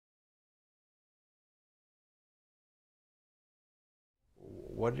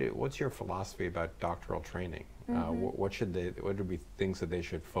what's your philosophy about doctoral training? What would be things that they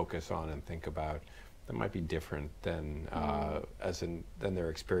should focus on and think about that might be different than than their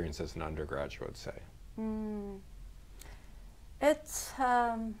experience as an undergraduate, say? It's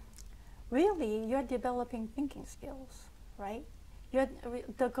really you're developing thinking skills, right?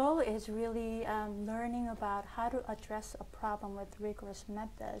 The goal is really learning about how to address a problem with rigorous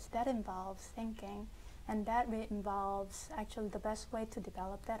methods. That involves thinking, and that involves actually the best way to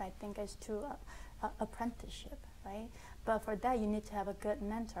develop that, I think, is to apprenticeship, right? But for that, you need to have a good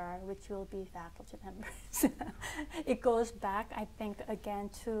mentor, which will be faculty members. It goes back, I think, again,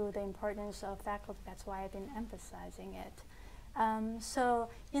 to the importance of faculty. That's why I've been emphasizing it. So,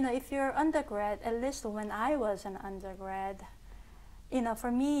 if you're undergrad, at least when I was an undergrad,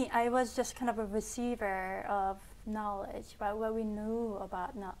 for me, I was just kind of a receiver of knowledge about what we knew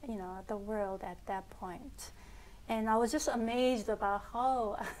about, the world at that point. And I was just amazed about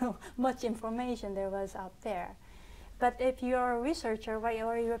how much information there was out there. But if you're a researcher, right,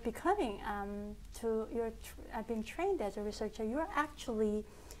 or you're becoming, being trained as a researcher, you're actually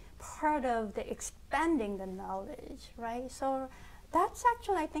part of the expanding the knowledge, right? So that's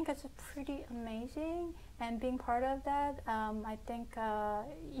actually, I think, it's pretty amazing. And being part of that, I think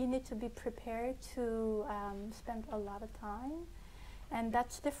you need to be prepared to spend a lot of time. And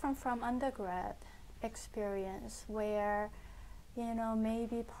that's different from undergrad experience, where,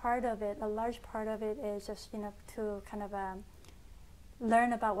 maybe part of it, a large part of it is just, to kind of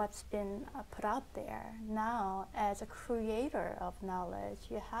learn about what's been put out there. Now, as a creator of knowledge,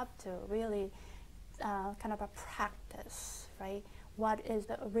 you have to really kind of practice, right? What is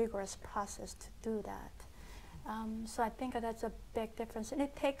the rigorous process to do that? So I think that's a big difference, and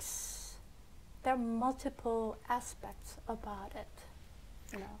there are multiple aspects about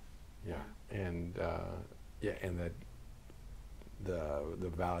it, Yeah, and that the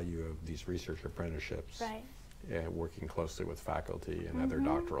value of these research apprenticeships, right. Working closely with faculty and other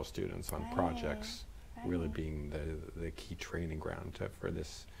doctoral students on projects, really being the key training ground for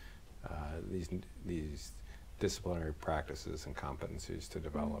this these disciplinary practices and competencies to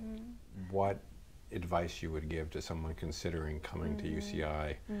develop. What advice you would give to someone considering coming to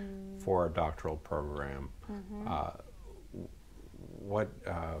UCI for a doctoral program? What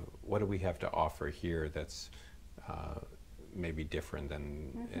do we have to offer here that's maybe different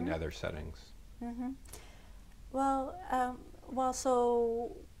than in other settings?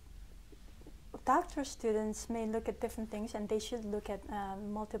 So doctoral students may look at different things, and they should look at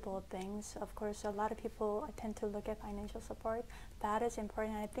multiple things. Of course, a lot of people tend to look at financial support. That is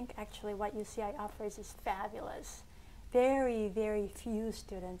important. I think actually what UCI offers is fabulous. Very, very few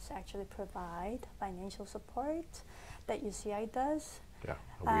students actually provide financial support that UCI does. Yeah,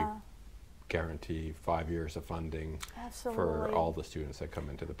 we guarantee 5 years of funding for all the students that come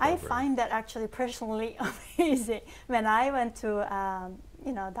into the program. I find that actually personally amazing. When I went to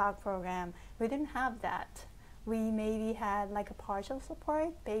doc program, we didn't have that. We maybe had like a partial support,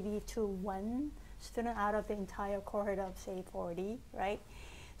 maybe to one student out of the entire cohort of, say, 40, right?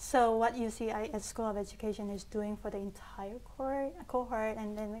 So what UCI at School of Education is doing for the entire cohort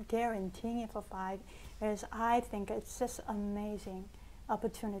and then guaranteeing it for 5 years, I think it's just amazing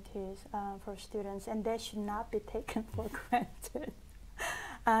opportunities for students, and they should not be taken for granted.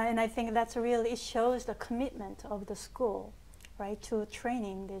 And I think that's really, it shows the commitment of the school, right, to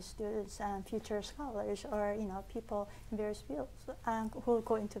training these students and future scholars, or people in various fields who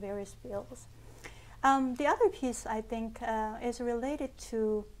go into various fields. The other piece, I think, is related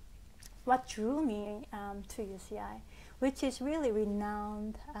to what drew me to UCI, which is really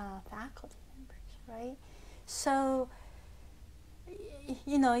renowned faculty members, right? So,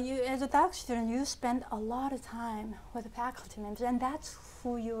 you as a doc student, you spend a lot of time with the faculty members, and that's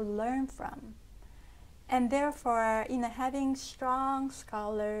who you learn from. And therefore, having strong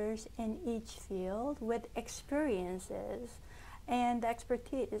scholars in each field with experiences and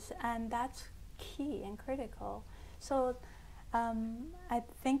expertise, and that's key and critical. So I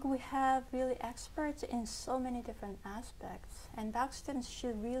think we have really experts in so many different aspects, and doc students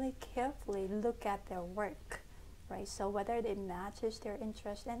should really carefully look at their work, right? So whether it matches their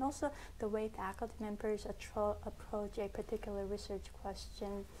interest, and also the way faculty members approach a particular research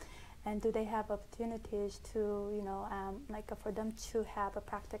question, and do they have opportunities to, for them to have a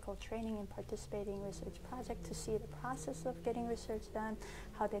practical training in participating in research project, to see the process of getting research done,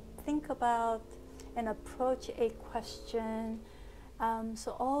 how they think about and approach a question.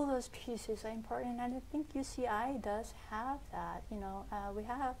 So all those pieces are important, and I think UCI does have that. We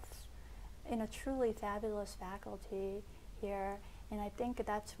have, truly fabulous faculty here, and I think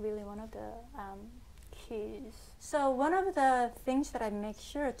that's really one of the piece. So one of the things that I make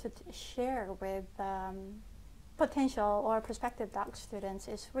sure to share with potential or prospective doc students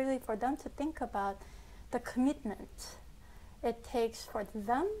is really for them to think about the commitment it takes for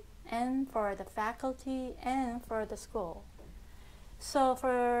them and for the faculty and for the school. So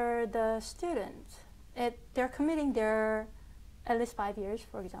for the student, they're committing their at least 5 years,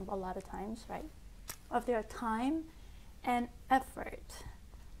 for example, a lot of times, right, of their time and effort.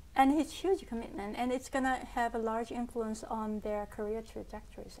 And it's huge commitment, and it's going to have a large influence on their career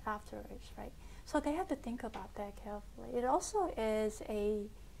trajectories afterwards, right? So they have to think about that carefully. It also is a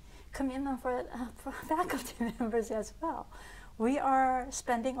commitment for faculty members as well. We are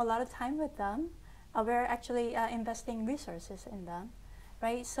spending a lot of time with them. We're actually investing resources in them,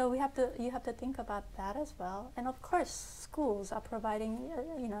 right? So you have to think about that as well. And of course, schools are providing,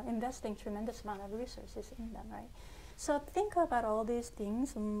 investing tremendous amount of resources in them, right? So think about all these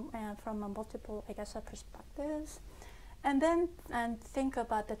things from a multiple, perspectives, and then think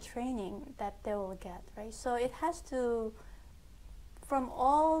about the training that they will get, right? So it has to, from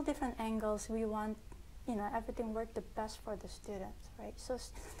all different angles, we want, everything work the best for the students, right? So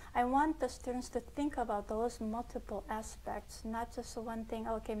I want the students to think about those multiple aspects, not just one thing,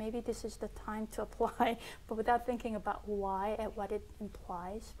 okay, maybe this is the time to apply, but without thinking about why and what it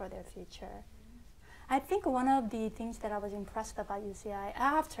implies for their future. I think one of the things that I was impressed about UCI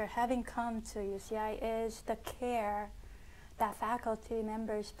after having come to UCI is the care that faculty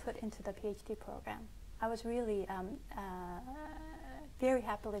members put into the PhD program. I was really very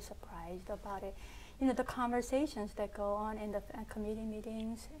happily surprised about it. The conversations that go on in the committee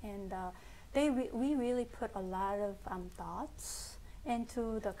meetings, and we really put a lot of thoughts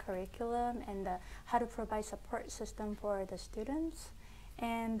into the curriculum and how to provide support system for the students.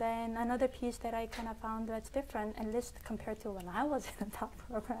 And then another piece that I kind of found that's different, at least compared to when I was in the top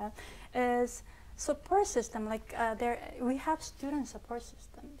program, is support system. Like we have student support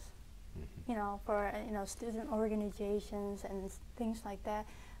systems, for student organizations and things like that.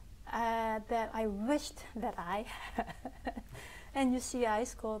 That I wished that I had. And UCI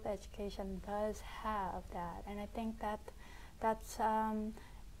School of Education does have that, and I think that's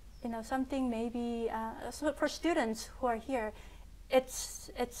something maybe so for students who are here,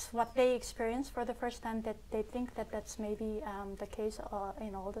 it's what they experience for the first time that they think that that's maybe the case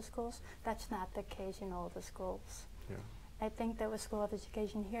in all the schools. That's not the case in all the schools. Yeah. I think that the School of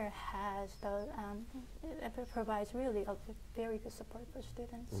Education here has it provides really a very good support for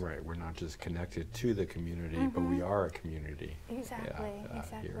students. Right, we're not just connected to the community, but we are a community. Exactly,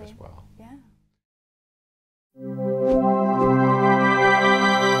 exactly. Here as well. Yeah.